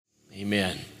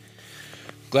Amen.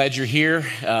 Glad you're here.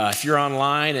 If you're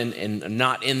online and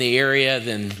not in the area,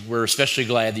 then we're especially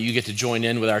glad that you get to join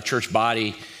in with our church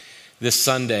body this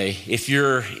Sunday. If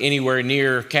you're anywhere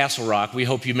near Castle Rock, we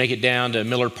hope you make it down to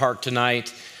Miller Park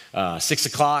tonight, 6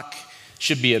 o'clock.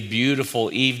 Should be a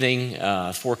beautiful evening.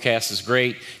 Forecast is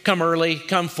great. Come early,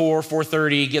 come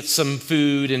 4:30, get some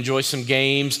food, enjoy some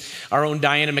games. Our own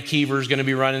Diana McKeever is going to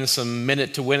be running some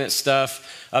Minute to Win It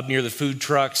stuff up near the food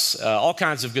trucks. All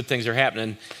kinds of good things are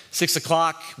happening. 6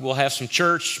 o'clock, we'll have some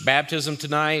church, baptism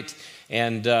tonight,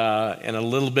 and a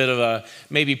little bit of a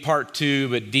maybe part two,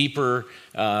 but deeper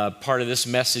part of this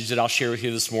message that I'll share with you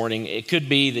this morning. It could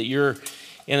be that you're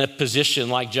in a position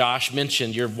like Josh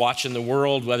mentioned, you're watching the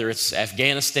world, whether it's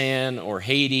Afghanistan or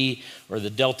Haiti or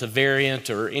the Delta variant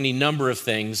or any number of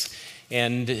things,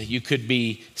 and you could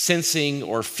be sensing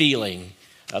or feeling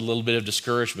a little bit of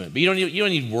discouragement. But you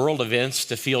don't need world events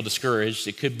to feel discouraged.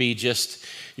 It could be just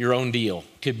your own deal.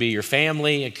 It could be your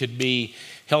family. It could be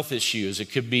health issues.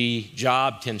 It could be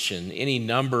job tension. Any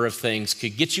number of things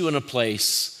could get you in a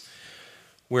place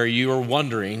where you are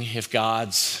wondering if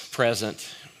God's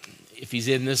present, if he's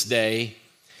in this day.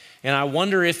 And I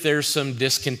wonder if there's some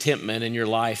discontentment in your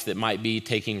life that might be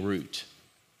taking root.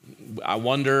 I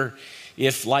wonder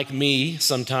if, like me,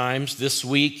 sometimes this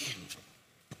week,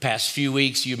 past few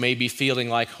weeks, you may be feeling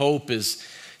like hope is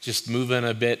just moving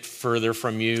a bit further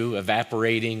from you,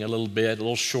 evaporating a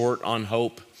little short on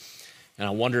hope. And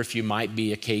I wonder if you might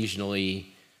be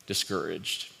occasionally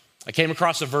discouraged. I came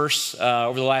across a verse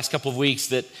over the last couple of weeks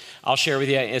that I'll share with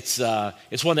you. It's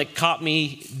one that caught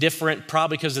me different,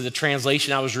 probably because of the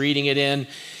translation I was reading it in.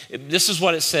 This is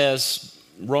what it says,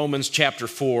 Romans chapter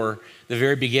 4, the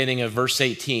very beginning of verse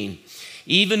 18.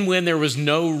 Even when there was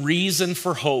no reason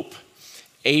for hope,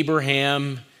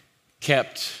 Abraham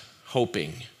kept hoping.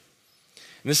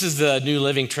 And this is the New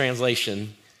Living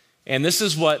Translation. And this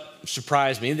is what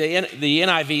surprised me. The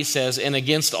NIV says, and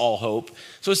against all hope.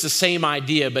 So it's the same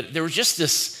idea, but there was just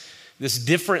this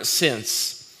different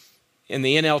sense in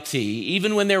the NLT.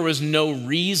 Even when there was no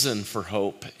reason for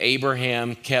hope,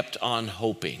 Abraham kept on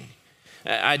hoping.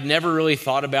 I'd never really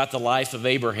thought about the life of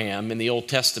Abraham in the Old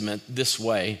Testament this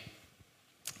way,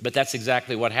 but that's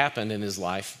exactly what happened in his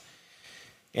life.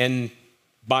 And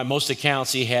by most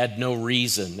accounts, he had no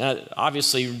reason. Now,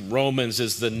 obviously, Romans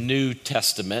is the New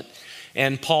Testament,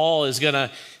 and Paul is going to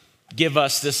give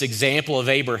us this example of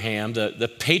Abraham,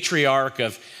 the patriarch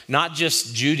of not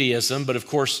just Judaism, but of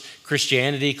course,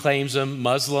 Christianity claims him,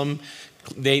 Muslim,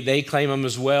 they claim him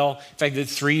as well. In fact, the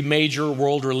three major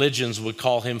world religions would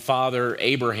call him Father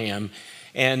Abraham,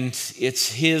 and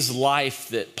it's his life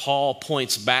that Paul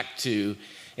points back to,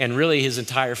 and really his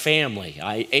entire family,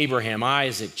 Abraham,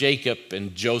 Isaac, Jacob,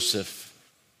 and Joseph,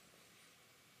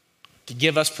 to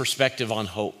give us perspective on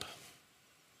hope.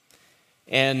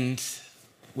 And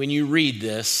when you read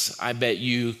this, I bet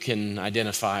you can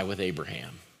identify with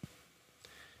Abraham.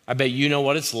 I bet you know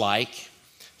what it's like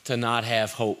to not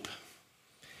have hope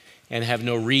and have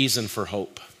no reason for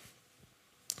hope.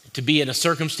 To be in a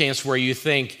circumstance where you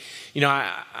think,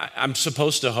 I'm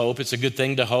supposed to hope. It's a good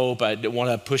thing to hope. I want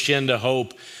to push into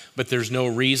hope, but there's no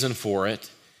reason for it.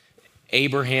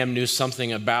 Abraham knew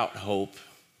something about hope,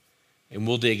 and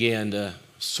we'll dig in to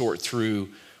sort through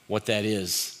what that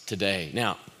is today.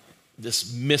 Now,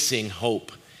 this missing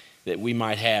hope that we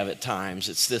might have at times,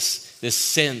 it's this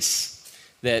sense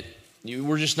that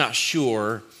we're just not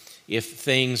sure if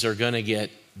things are going to get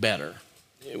better.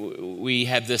 We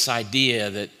have this idea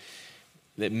that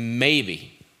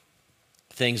maybe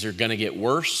things are going to get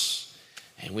worse,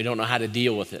 and we don't know how to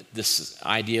deal with it. This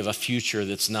idea of a future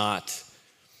that's not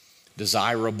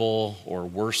desirable or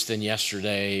worse than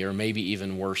yesterday, or maybe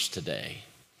even worse today.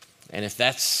 And if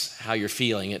that's how you're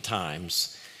feeling at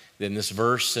times, then this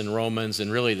verse in Romans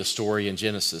and really the story in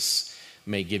Genesis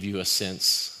may give you a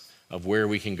sense of where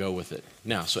we can go with it.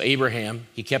 Now, so Abraham,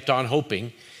 he kept on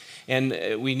hoping.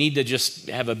 And we need to just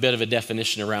have a bit of a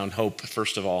definition around hope,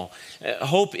 first of all.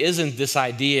 Hope isn't this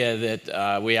idea that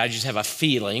I just have a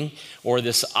feeling or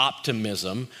this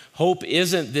optimism. Hope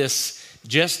isn't this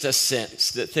just a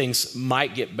sense that things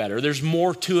might get better. There's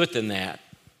more to it than that.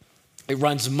 It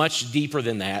runs much deeper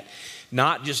than that,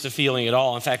 not just a feeling at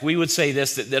all. In fact, we would say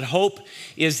this, that hope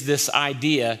is this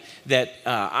idea that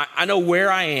I know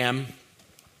where I am,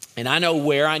 and I know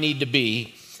where I need to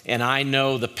be, and I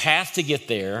know the path to get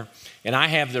there, and I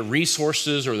have the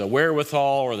resources or the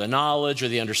wherewithal or the knowledge or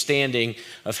the understanding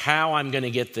of how I'm going to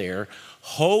get there.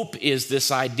 Hope is this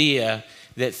idea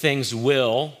that things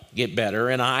will get better,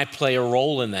 and I play a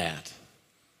role in that.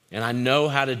 And I know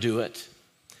how to do it,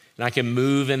 and I can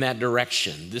move in that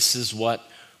direction. This is what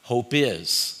hope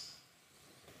is.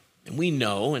 And we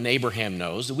know, and Abraham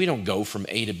knows, that we don't go from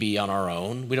A to B on our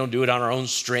own. We don't do it on our own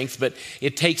strength, but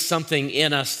it takes something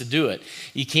in us to do it.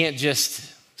 You can't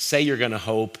just say you're going to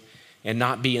hope and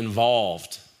not be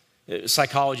involved.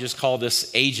 Psychologists call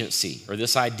this agency, or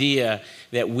this idea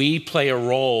that we play a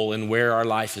role in where our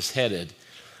life is headed.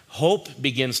 Hope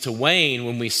begins to wane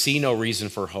when we see no reason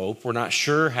for hope. We're not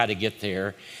sure how to get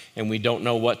there, and we don't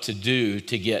know what to do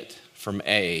to get from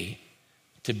A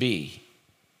to B.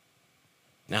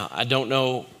 Now, I don't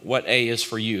know what A is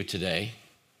for you today,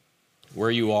 where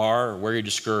you are, or where you're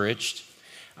discouraged.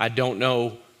 I don't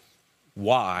know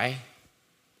why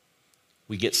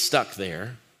we get stuck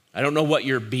there. I don't know what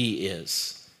your B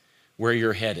is, where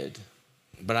you're headed.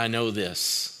 But I know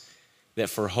this, that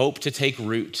for hope to take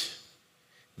root,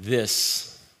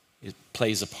 it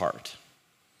plays a part.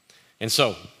 And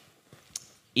so,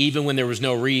 even when there was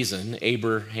no reason,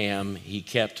 Abraham, he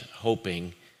kept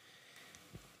hoping.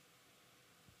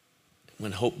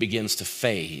 When hope begins to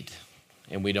fade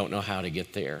and we don't know how to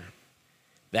get there,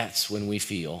 that's when we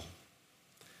feel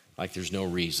like there's no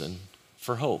reason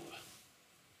for hope.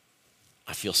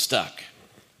 I feel stuck.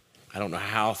 I don't know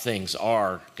how things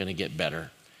are going to get better.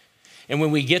 And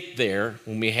when we get there,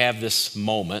 when we have this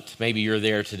moment, maybe you're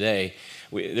there today,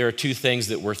 there are two things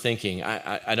that we're thinking.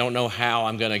 I don't know how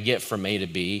I'm going to get from A to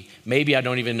B. Maybe I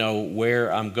don't even know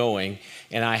where I'm going,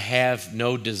 and I have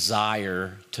no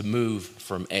desire to move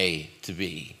from A to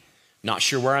B. Not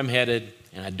sure where I'm headed,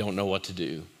 and I don't know what to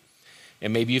do.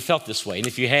 And maybe you felt this way, and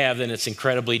if you have, then it's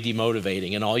incredibly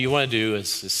demotivating, and all you want to do is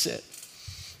sit.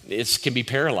 It can be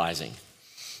paralyzing.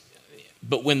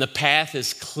 But when the path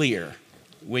is clear,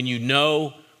 when you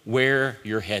know where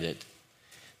you're headed,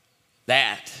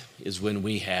 that is when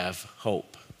we have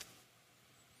hope.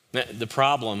 Now, the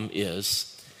problem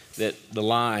is that the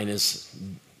line is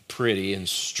pretty and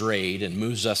straight and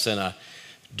moves us in a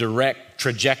direct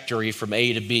trajectory from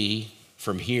A to B,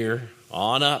 from here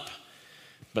on up.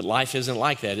 But life isn't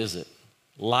like that, is it?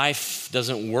 Life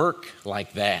doesn't work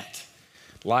like that.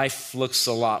 Life looks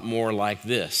a lot more like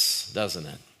this, doesn't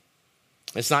it?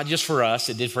 It's not just for us,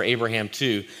 it did for Abraham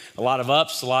too. A lot of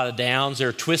ups, a lot of downs, there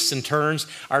are twists and turns.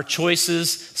 Our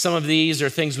choices, some of these are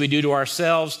things we do to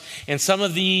ourselves, and some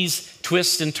of these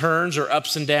twists and turns or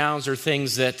ups and downs are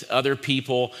things that other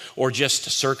people or just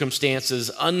circumstances,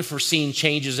 unforeseen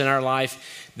changes in our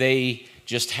life, they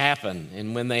just happen.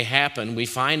 And when they happen, we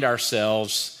find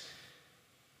ourselves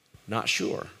not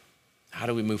sure. How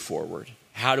do we move forward?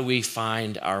 How do we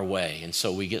find our way? And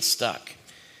so we get stuck.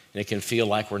 And it can feel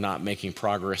like we're not making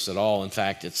progress at all. In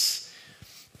fact, it's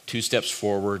 2 steps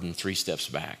forward and 3 steps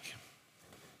back.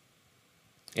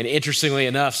 And interestingly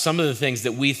enough, some of the things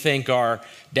that we think are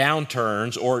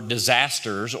downturns or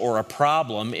disasters or a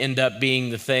problem end up being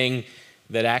the thing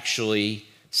that actually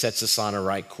sets us on a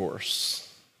right course.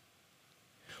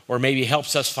 Or maybe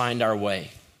helps us find our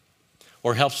way.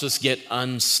 Or helps us get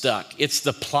unstuck. It's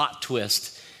the plot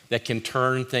twist that can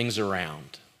turn things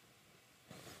around.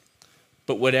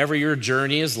 But whatever your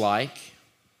journey is like,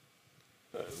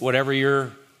 whatever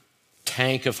your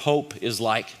tank of hope is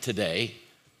like today,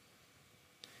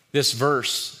 this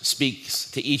verse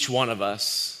speaks to each one of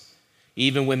us.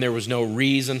 Even when there was no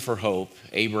reason for hope,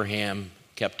 Abraham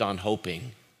kept on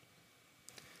hoping.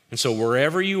 And so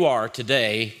wherever you are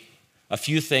today, a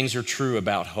few things are true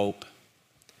about hope.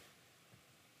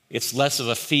 It's less of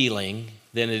a feeling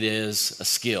than it is a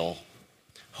skill.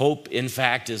 Hope, in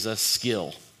fact, is a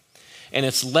skill. And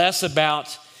it's less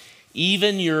about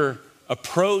even your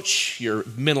approach, your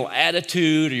mental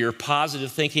attitude, or your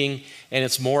positive thinking, and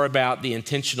it's more about the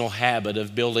intentional habit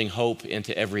of building hope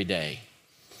into every day.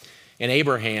 And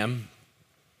Abraham,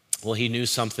 well, he knew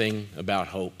something about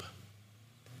hope.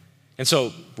 And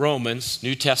so Romans,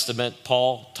 New Testament,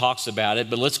 Paul talks about it,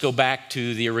 but let's go back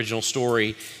to the original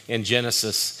story in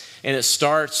Genesis. And it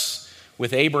starts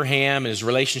with Abraham and his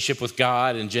relationship with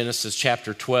God in Genesis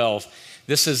chapter 12.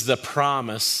 This is the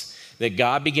promise that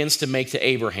God begins to make to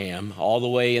Abraham all the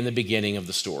way in the beginning of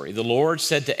the story. The Lord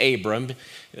said to Abram,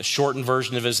 a shortened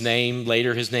version of his name,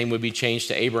 later his name would be changed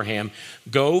to Abraham,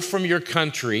 go from your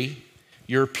country,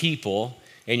 your people,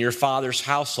 and your father's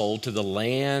household to the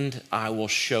land I will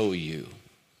show you.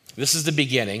 This is the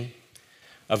beginning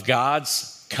of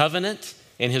God's covenant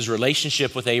and his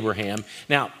relationship with Abraham.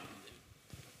 Now,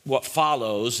 what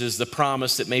follows is the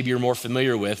promise that maybe you're more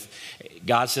familiar with.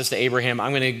 God says to Abraham,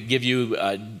 I'm going to give you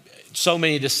so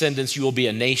many descendants, you will be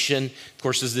a nation. Of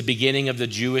course, this is the beginning of the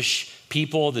Jewish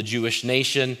people, the Jewish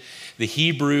nation, the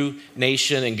Hebrew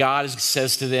nation. And God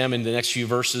says to them in the next few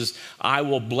verses, I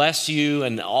will bless you,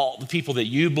 and all the people that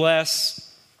you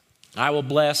bless, I will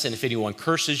bless, and if anyone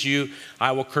curses you,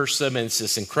 I will curse them. And it's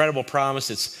this incredible promise.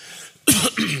 It's,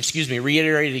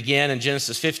 reiterated again in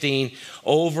Genesis 15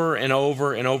 over and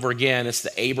over and over again. It's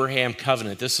the Abraham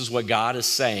covenant. This is what God is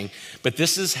saying. But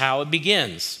this is how it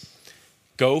begins.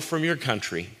 Go from your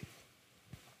country,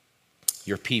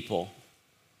 your people,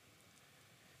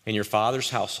 and your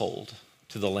father's household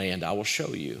to the land I will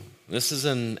show you. This is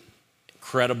an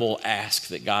incredible ask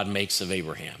that God makes of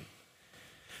Abraham.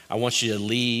 I want you to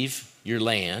leave your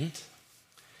land,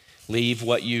 leave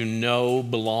what you know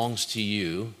belongs to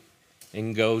you,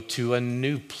 and go to a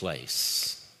new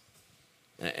place.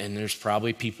 And there's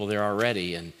probably people there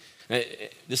already. And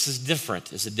this is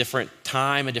different. It's a different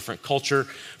time, a different culture.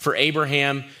 For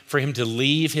Abraham, for him to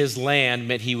leave his land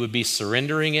meant he would be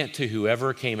surrendering it to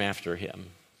whoever came after him.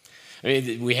 I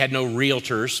mean, we had no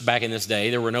realtors back in this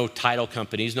day. There were no title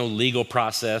companies, no legal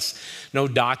process, no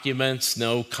documents,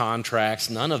 no contracts,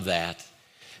 none of that.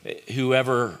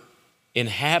 Whoever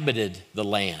inhabited the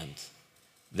land,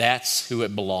 that's who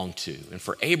it belonged to. And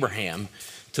for Abraham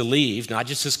to leave, not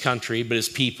just his country, but his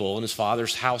people and his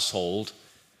father's household,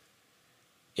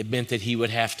 it meant that he would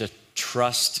have to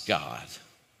trust God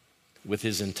with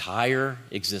his entire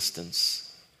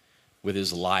existence, with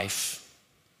his life,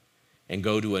 and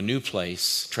go to a new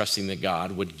place, trusting that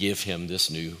God would give him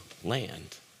this new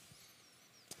land.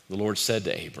 The Lord said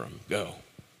to Abram, go.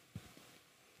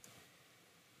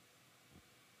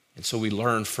 And so we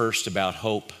learn first about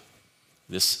hope,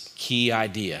 this key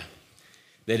idea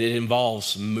that it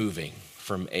involves moving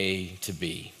from A to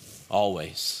B,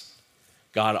 always.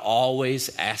 God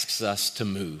always asks us to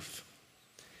move.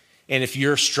 And if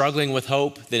you're struggling with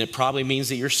hope, then it probably means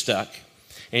that you're stuck.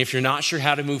 And if you're not sure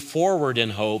how to move forward in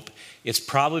hope, it's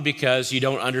probably because you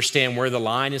don't understand where the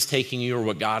line is taking you or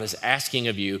what God is asking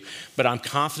of you. But I'm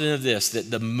confident of this,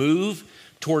 that the move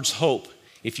towards hope,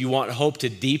 if you want hope to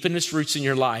deepen its roots in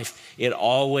your life, it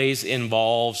always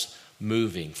involves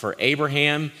moving. For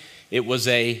Abraham, it was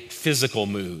a physical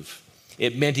move.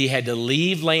 It meant he had to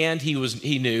leave land he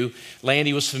knew, land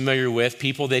he was familiar with,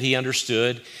 people that he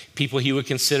understood, people he would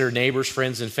consider neighbors,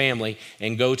 friends, and family,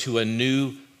 and go to a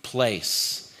new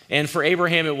place. And for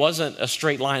Abraham, it wasn't a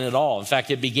straight line at all. In fact,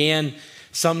 it began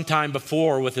sometime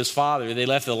before with his father. They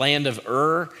left the land of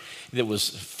Ur that was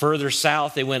further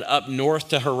south. They went up north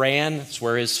to Haran. That's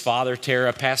where his father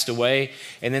Terah passed away.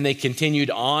 And then they continued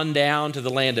on down to the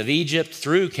land of Egypt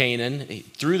through Canaan,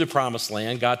 through the promised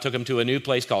land. God took them to a new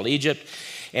place called Egypt.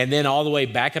 And then all the way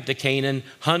back up to Canaan,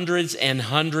 hundreds and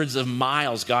hundreds of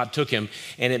miles God took him.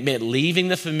 And it meant leaving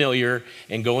the familiar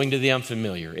and going to the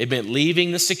unfamiliar. It meant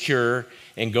leaving the secure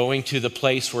and going to the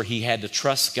place where he had to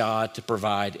trust God to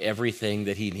provide everything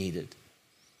that he needed.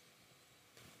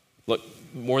 Look,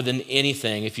 more than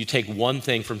anything, if you take one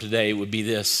thing from today, it would be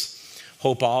this.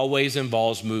 Hope always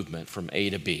involves movement from A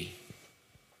to B.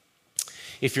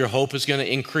 If your hope is going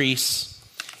to increase,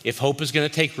 if hope is going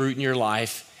to take root in your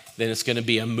life, then it's going to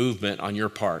be a movement on your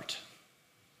part.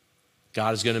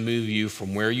 God is going to move you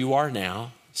from where you are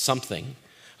now, something,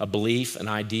 a belief, an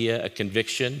idea, a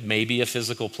conviction, maybe a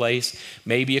physical place,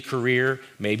 maybe a career,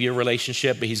 maybe a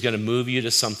relationship, but he's going to move you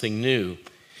to something new.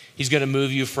 He's going to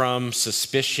move you from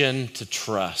suspicion to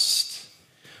trust,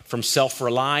 from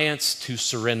self-reliance to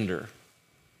surrender.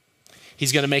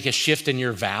 He's going to make a shift in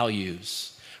your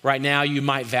values. Right now, you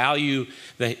might value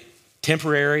the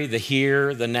temporary, the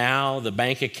here, the now, the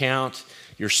bank account,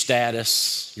 your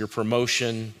status, your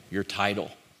promotion, your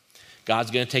title.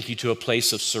 God's going to take you to a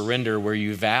place of surrender where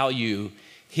you value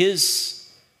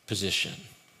his position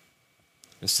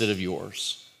instead of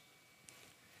yours.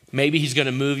 Maybe he's going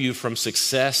to move you from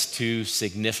success to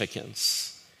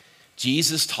significance.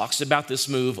 Jesus talks about this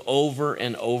move over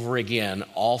and over again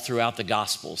all throughout the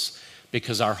Gospels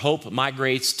because our hope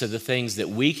migrates to the things that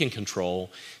we can control.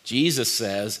 Jesus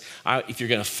says, if you're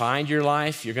going to find your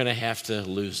life, you're going to have to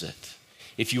lose it.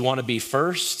 If you want to be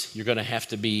first, you're going to have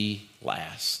to be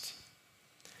last.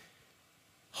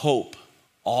 Hope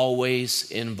always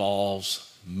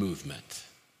involves movement.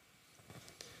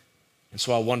 And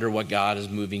so I wonder what God is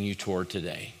moving you toward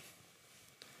today.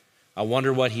 I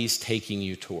wonder what he's taking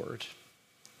you toward.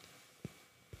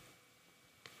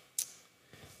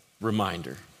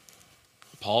 Reminder,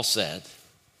 Paul said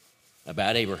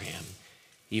about Abraham,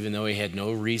 even though he had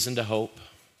no reason to hope,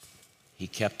 he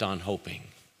kept on hoping.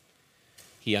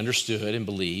 He understood and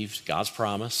believed God's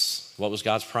promise. What was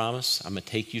God's promise? I'm going to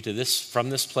take you to from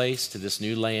this place to this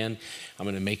new land. I'm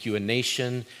going to make you a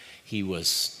nation. He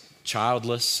was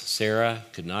childless. Sarah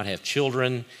could not have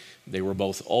children. They were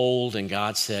both old, and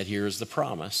God said, here's the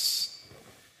promise.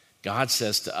 God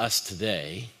says to us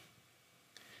today,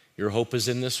 your hope is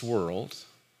in this world.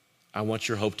 I want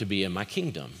your hope to be in my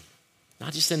kingdom.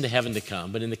 Not just in the heaven to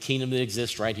come, but in the kingdom that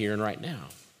exists right here and right now.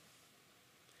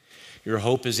 Your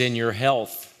hope is in your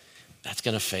health. That's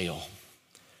going to fail.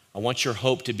 I want your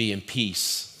hope to be in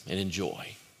peace and in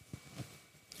joy.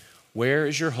 Where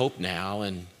is your hope now,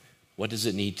 and what does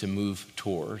it need to move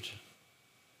toward?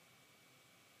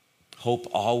 Hope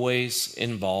always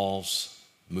involves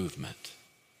movement.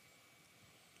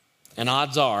 And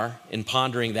odds are, in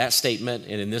pondering that statement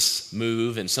and in this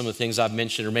move and some of the things I've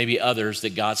mentioned, or maybe others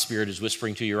that God's Spirit is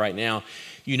whispering to you right now,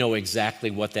 you know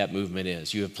exactly what that movement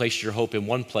is. You have placed your hope in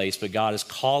one place, but God is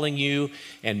calling you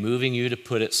and moving you to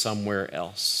put it somewhere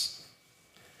else.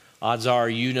 Odds are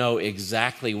you know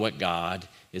exactly what God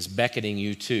is beckoning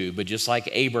you to, but just like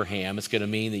Abraham, it's going to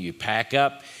mean that you pack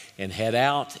up and head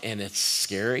out, and it's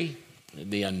scary.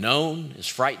 The unknown is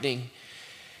frightening.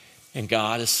 And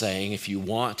God is saying, if you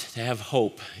want to have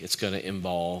hope, it's going to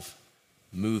involve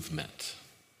movement,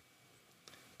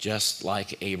 just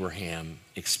like Abraham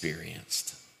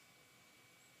experienced.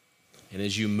 And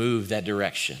as you move that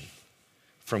direction,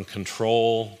 from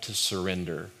control to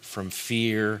surrender, from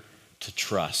fear to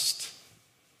trust,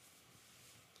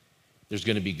 there's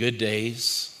going to be good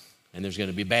days and there's going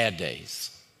to be bad days.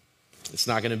 It's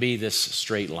not going to be this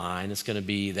straight line. It's going to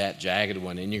be that jagged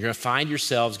one. And you're going to find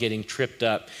yourselves getting tripped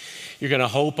up. You're going to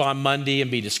hope on Monday and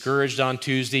be discouraged on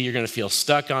Tuesday. You're going to feel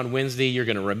stuck on Wednesday. You're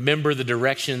going to remember the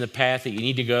direction and the path that you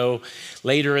need to go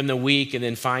later in the week, and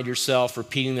then find yourself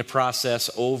repeating the process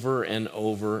over and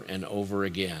over and over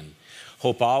again.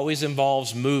 Hope always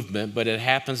involves movement, but it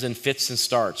happens in fits and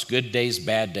starts, good days,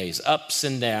 bad days, ups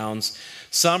and downs.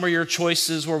 Some are your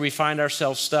choices where we find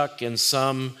ourselves stuck, and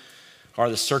some are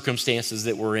the circumstances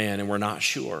that we're in and we're not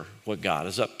sure what God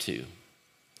is up to.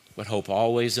 But hope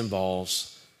always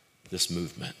involves this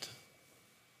movement.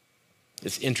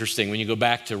 It's interesting when you go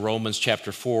back to Romans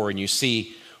chapter 4 and you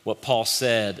see what Paul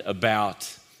said about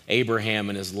Abraham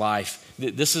and his life.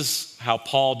 This is how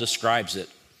Paul describes it.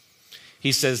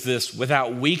 He says this: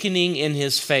 without weakening in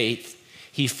his faith,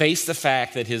 he faced the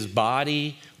fact that his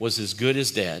body was as good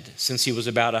as dead since he was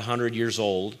about 100 years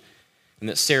old, and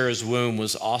that Sarah's womb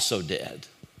was also dead.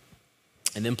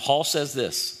 And then Paul says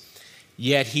this: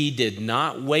 yet he did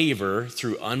not waver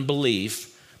through unbelief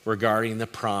regarding the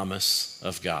promise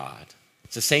of God.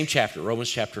 It's the same chapter, Romans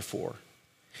chapter 4.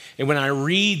 And when I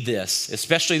read this,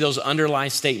 especially those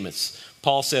underlined statements,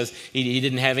 Paul says he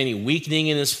didn't have any weakening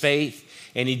in his faith,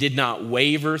 and he did not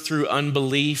waver through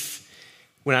unbelief.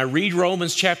 When I read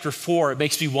Romans chapter 4, it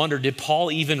makes me wonder, did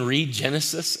Paul even read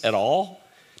Genesis at all?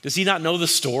 Does he not know the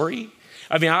story?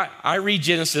 I mean, I read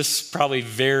Genesis probably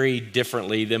very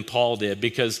differently than Paul did,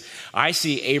 because I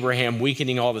see Abraham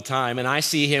weakening all the time, and I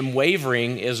see him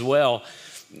wavering as well.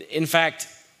 In fact,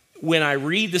 when I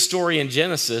read the story in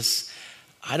Genesis,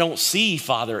 I don't see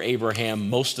Father Abraham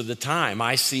most of the time.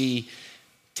 I see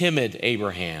timid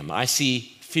Abraham. I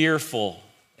see fearful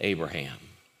Abraham.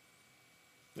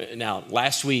 Now,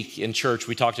 last week in church,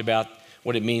 we talked about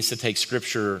what it means to take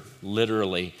Scripture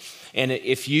literally. And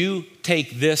if you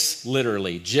take this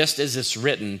literally, just as it's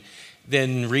written,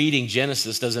 then reading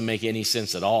Genesis doesn't make any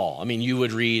sense at all. I mean, you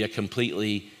would read a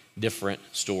completely different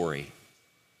story.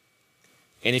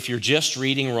 And if you're just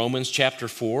reading Romans chapter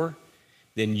 4,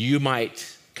 then you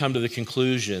might come to the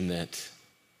conclusion that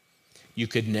you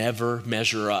could never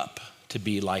measure up to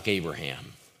be like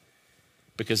Abraham.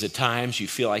 Because at times you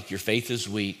feel like your faith is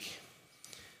weak,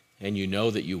 and you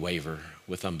know that you waver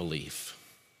with unbelief.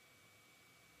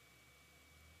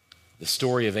 The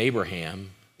story of Abraham,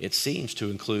 it seems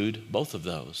to include both of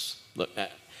those. Look,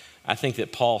 I think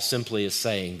that Paul simply is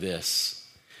saying this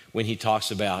when he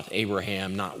talks about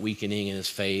Abraham not weakening in his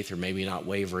faith or maybe not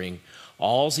wavering.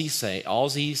 All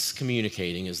he's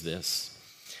communicating is this: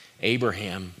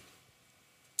 Abraham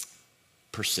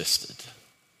persisted.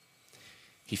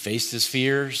 He faced his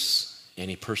fears and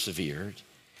he persevered.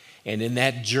 And in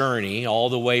that journey, all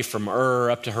the way from Ur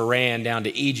up to Haran, down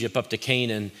to Egypt, up to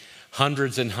Canaan,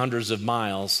 hundreds and hundreds of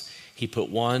miles, he put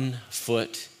one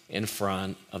foot in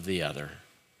front of the other,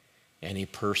 and he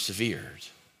persevered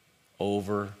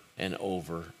over and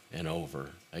over and over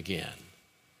again.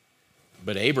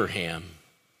 But Abraham,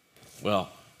 well,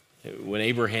 when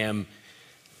Abraham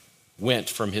went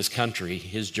from his country,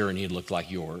 his journey looked like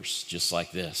yours, just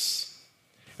like this.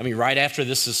 I mean, right after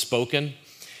this is spoken,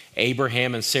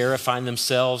 Abraham and Sarah find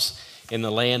themselves in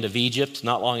the land of Egypt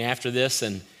not long after this,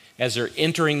 and as they're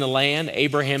entering the land,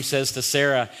 Abraham says to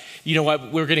Sarah, you know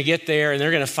what, we're going to get there and they're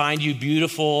going to find you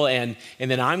beautiful, and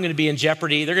then I'm going to be in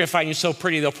jeopardy. They're going to find you so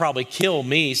pretty they'll probably kill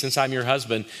me since I'm your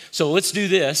husband. So let's do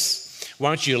this. Why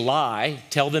don't you lie,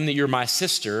 tell them that you're my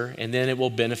sister, and then it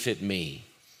will benefit me.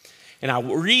 And I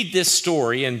read this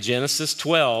story in Genesis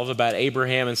 12 about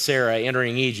Abraham and Sarah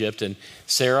entering Egypt and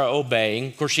Sarah obeying.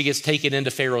 Of course, she gets taken into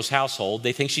Pharaoh's household.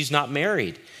 They think she's not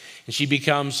married, and she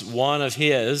becomes one of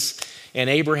his,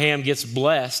 and Abraham gets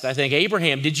blessed. I think,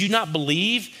 Abraham, did you not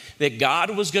believe that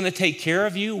God was going to take care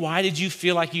of you? Why did you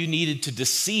feel like you needed to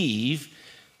deceive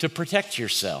to protect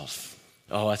yourself?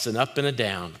 Oh, it's an up and a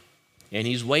down, and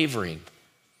he's wavering.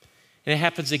 And it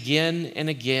happens again and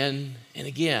again and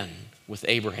again with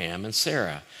Abraham and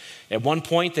Sarah. At one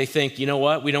point, they think, you know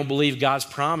what? We don't believe God's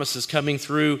promise is coming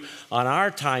through on our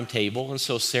timetable. And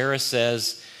so Sarah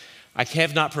says, I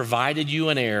have not provided you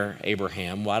an heir,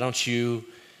 Abraham. Why don't you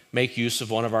make use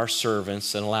of one of our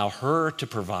servants and allow her to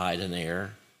provide an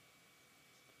heir?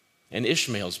 And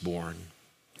Ishmael's born.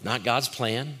 Not God's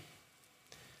plan,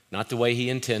 not the way he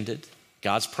intended.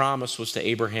 God's promise was to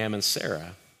Abraham and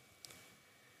Sarah.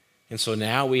 And so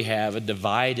now we have a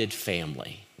divided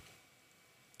family.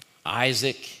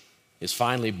 Isaac is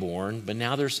finally born, but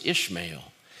now there's Ishmael.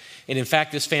 And in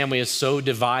fact, this family is so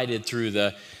divided through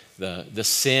the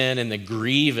sin and the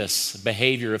grievous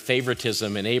behavior of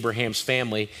favoritism in Abraham's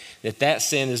family that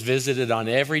sin is visited on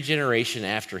every generation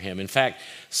after him. In fact,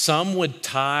 some would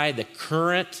tie the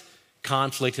current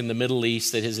conflict in the Middle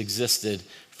East that has existed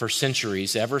for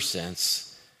centuries ever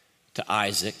since to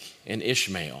Isaac and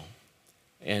Ishmael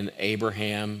and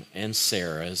Abraham and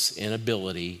Sarah's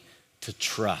inability to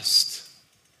trust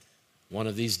one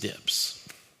of these dips.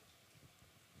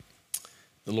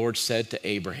 The Lord said to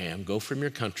Abraham, go from your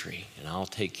country and I'll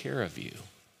take care of you.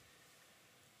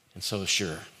 And so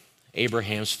sure,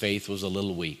 Abraham's faith was a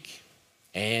little weak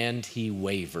and he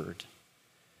wavered.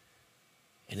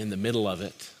 And in the middle of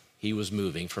it, he was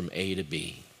moving from A to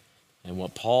B. And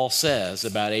what Paul says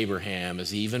about Abraham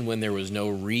is even when there was no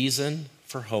reason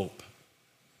for hope,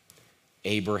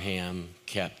 Abraham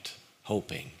kept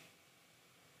hoping.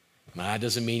 Now, that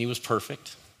doesn't mean he was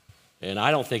perfect, and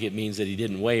I don't think it means that he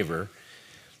didn't waver.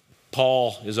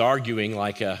 Paul is arguing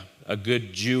like a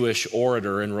good Jewish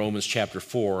orator in Romans chapter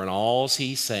 4, and all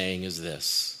he's saying is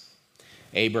this: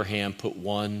 Abraham put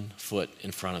one foot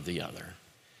in front of the other,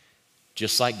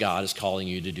 just like God is calling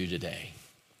you to do today.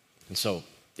 And so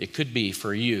it could be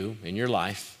for you in your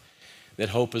life that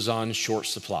hope is on short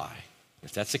supply.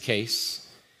 If that's the case,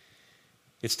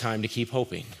 it's time to keep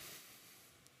hoping.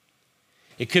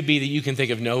 It could be that you can think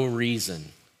of no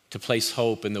reason to place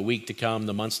hope in the week to come,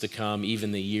 the months to come,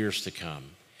 even the years to come.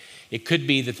 It could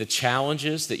be that the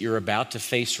challenges that you're about to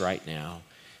face right now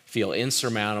feel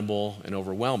insurmountable and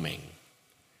overwhelming.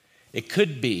 It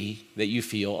could be that you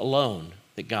feel alone,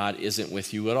 that God isn't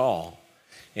with you at all.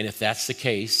 And if that's the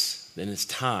case, then it's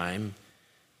time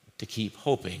to keep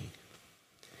hoping.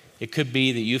 It could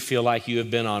be that you feel like you have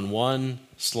been on one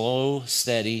slow,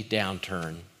 steady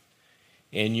downturn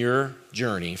in your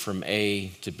journey from A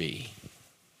to B.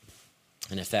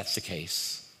 And if that's the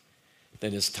case,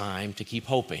 then it's time to keep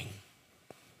hoping.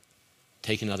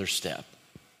 Take another step.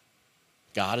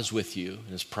 God is with you, and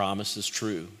his promise is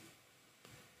true.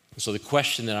 And so the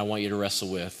question that I want you to wrestle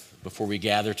with before we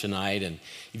gather tonight, and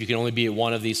if you can only be at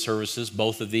one of these services,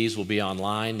 both of these will be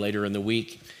online later in the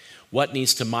week. What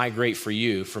needs to migrate for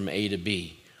you from A to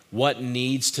B? What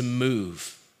needs to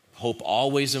move? Hope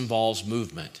always involves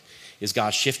movement. Is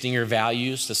God shifting your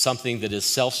values to something that is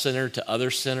self-centered, to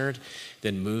other-centered?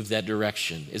 Then move that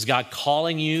direction. Is God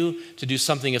calling you to do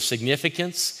something of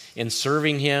significance in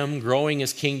serving him, growing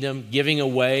his kingdom, giving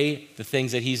away the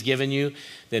things that he's given you?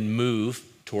 Then move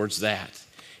towards that.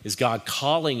 Is God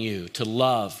calling you to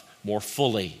love more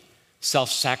fully,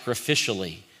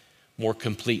 self-sacrificially, more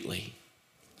completely?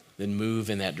 Then move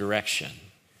in that direction.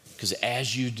 Because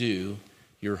as you do,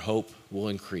 your hope will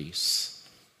increase.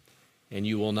 And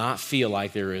you will not feel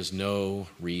like there is no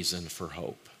reason for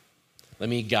hope. Let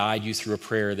me guide you through a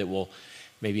prayer that will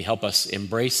maybe help us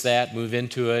embrace that, move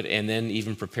into it, and then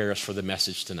even prepare us for the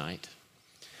message tonight.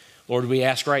 Lord, we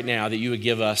ask right now that you would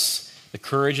give us the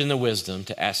courage and the wisdom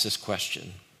to ask this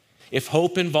question. If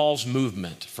hope involves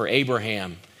movement for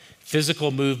Abraham, physical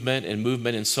movement and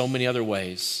movement in so many other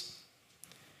ways,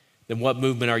 then what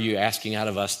movement are you asking out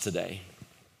of us today?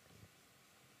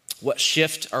 What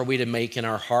shift are we to make in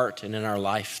our heart and in our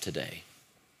life today?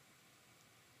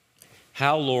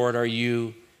 How, Lord, are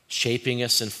you shaping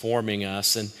us and forming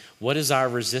us? And what is our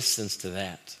resistance to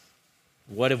that?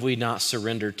 What have we not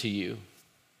surrendered to you?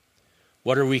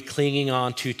 What are we clinging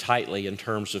on too tightly in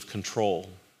terms of control?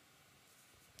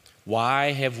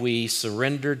 Why have we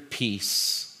surrendered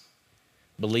peace,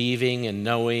 believing and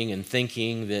knowing and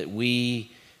thinking that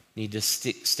we need to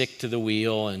stick to the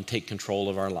wheel and take control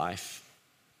of our life?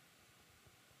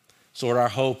 So Lord, our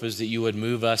hope is that you would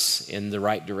move us in the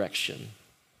right direction.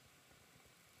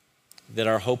 that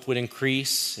our hope would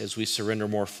increase as we surrender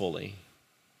more fully,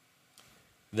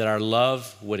 that our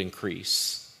love would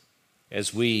increase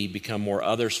as we become more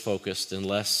others-focused and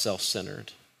less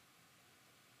self-centered.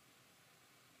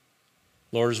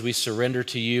 Lord, as we surrender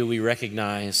to you, we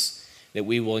recognize that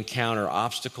we will encounter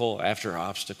obstacle after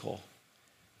obstacle,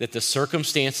 that the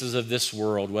circumstances of this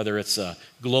world, whether it's a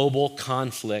global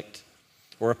conflict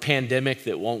or a pandemic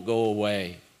that won't go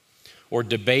away, or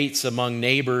debates among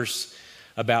neighbors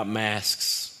about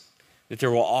masks, that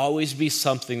there will always be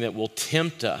something that will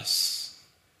tempt us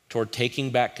toward taking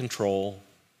back control,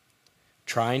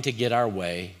 trying to get our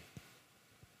way,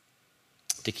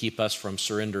 to keep us from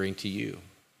surrendering to you.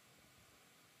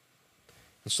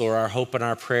 And so our hope and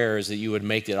our prayer is that you would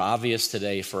make it obvious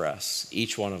today for us,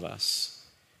 each one of us,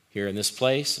 here in this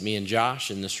place, me and Josh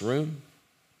in this room,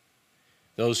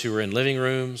 those who are in living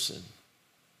rooms and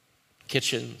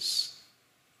kitchens,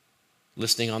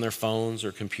 listening on their phones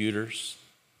or computers.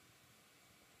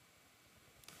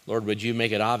 Lord, would you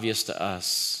make it obvious to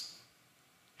us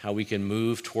how we can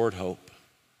move toward hope,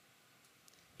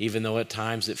 even though at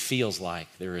times it feels like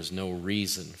there is no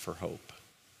reason for hope.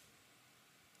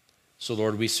 So,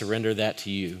 Lord, we surrender that to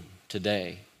you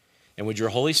today. And would your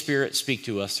Holy Spirit speak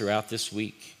to us throughout this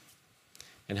week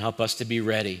and help us to be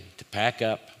ready to pack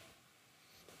up,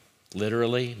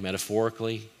 literally,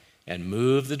 metaphorically, and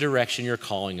move the direction you're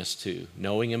calling us to,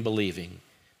 knowing and believing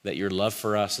that your love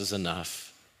for us is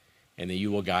enough and that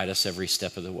you will guide us every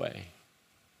step of the way.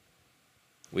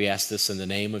 We ask this in the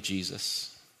name of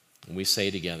Jesus, and we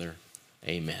say together,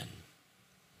 amen.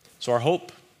 So our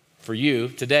hope for you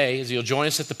today is you'll join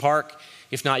us at the park.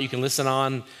 If not, you can listen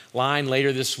online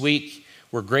later this week.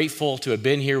 We're grateful to have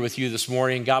been here with you this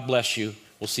morning. God bless you.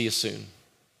 We'll see you soon.